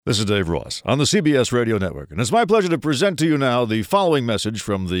This is Dave Ross on the CBS Radio Network, and it's my pleasure to present to you now the following message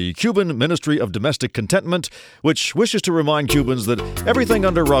from the Cuban Ministry of Domestic Contentment, which wishes to remind Cubans that everything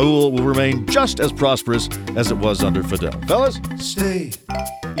under Raul will remain just as prosperous as it was under Fidel. Fellas? Stay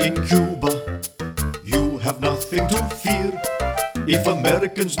in Cuba, you have nothing to fear. If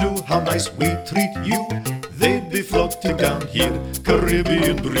Americans knew how nice we treat you, they'd be floating down here.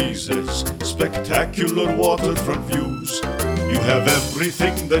 Caribbean breezes, spectacular waterfront views. You have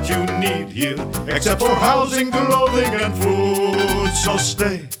everything that you need here, except for housing, clothing, and food. So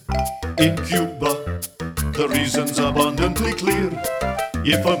stay in Cuba, the reason's abundantly clear.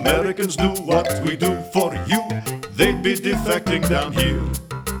 If Americans knew what we do for you, they'd be defecting down here.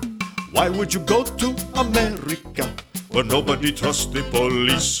 Why would you go to America, where nobody trusts the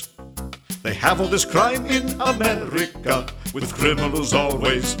police? They have all this crime in America, with criminals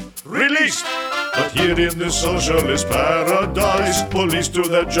always released. But here in this socialist paradise, police do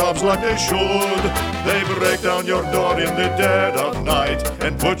their jobs like they should. They break down your door in the dead of night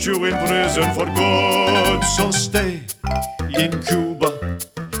and put you in prison for good. So stay in Cuba,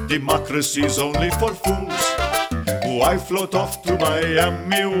 democracy's only for fools. Why float off to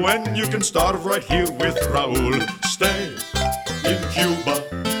Miami when you can starve right here with Raul? Stay in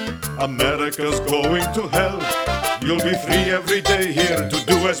Cuba, America's going to hell. You'll be free every day here to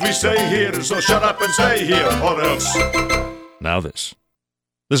do as we say here. So shut up and stay here, or else. Now this.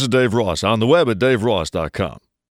 This is Dave Ross on the web at daveross.com.